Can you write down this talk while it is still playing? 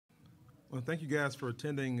Well, thank you guys for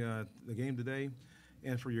attending the game today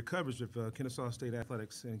and for your coverage of Kennesaw State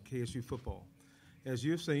athletics and KSU football. As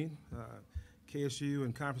you've seen, KSU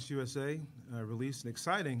and Conference USA released an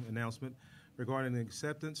exciting announcement regarding the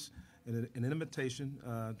acceptance and an invitation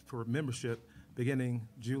for membership beginning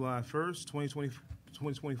July 1st,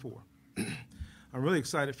 2024. I'm really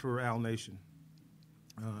excited for Owl Nation.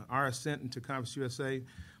 Our ascent into Conference USA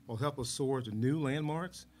will help us soar to new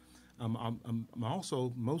landmarks. I'm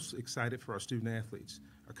also most excited for our student athletes,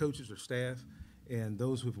 our coaches, our staff, and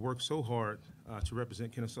those who've worked so hard to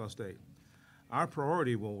represent Kennesaw State. Our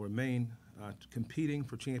priority will remain competing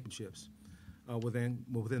for championships within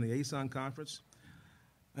the ASUN Conference.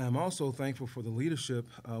 I'm also thankful for the leadership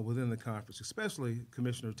within the conference, especially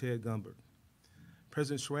Commissioner Ted Gumbert.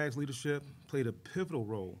 President Schwag's leadership played a pivotal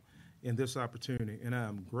role in this opportunity, and I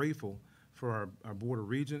am grateful for our Board of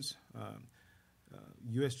Regents,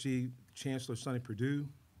 USG Chancellor Sonny Perdue,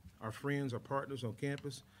 our friends, our partners on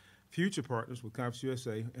campus, future partners with Conference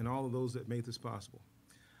USA, and all of those that made this possible.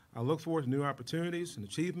 I look forward to new opportunities and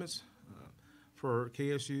achievements for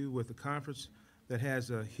KSU with a conference that has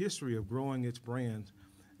a history of growing its brand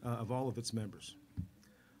of all of its members.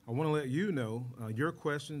 I want to let you know your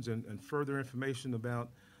questions and further information about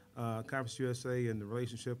Conference USA and the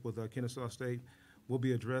relationship with Kennesaw State will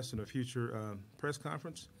be addressed in a future press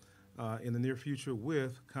conference in the near future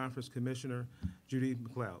with Conference Commissioner Judy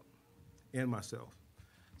McLeod and myself.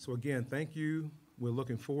 So again, thank you. We're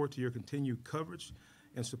looking forward to your continued coverage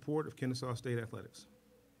and support of Kennesaw State athletics.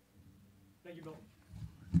 Thank you, Bill.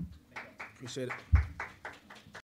 Appreciate it.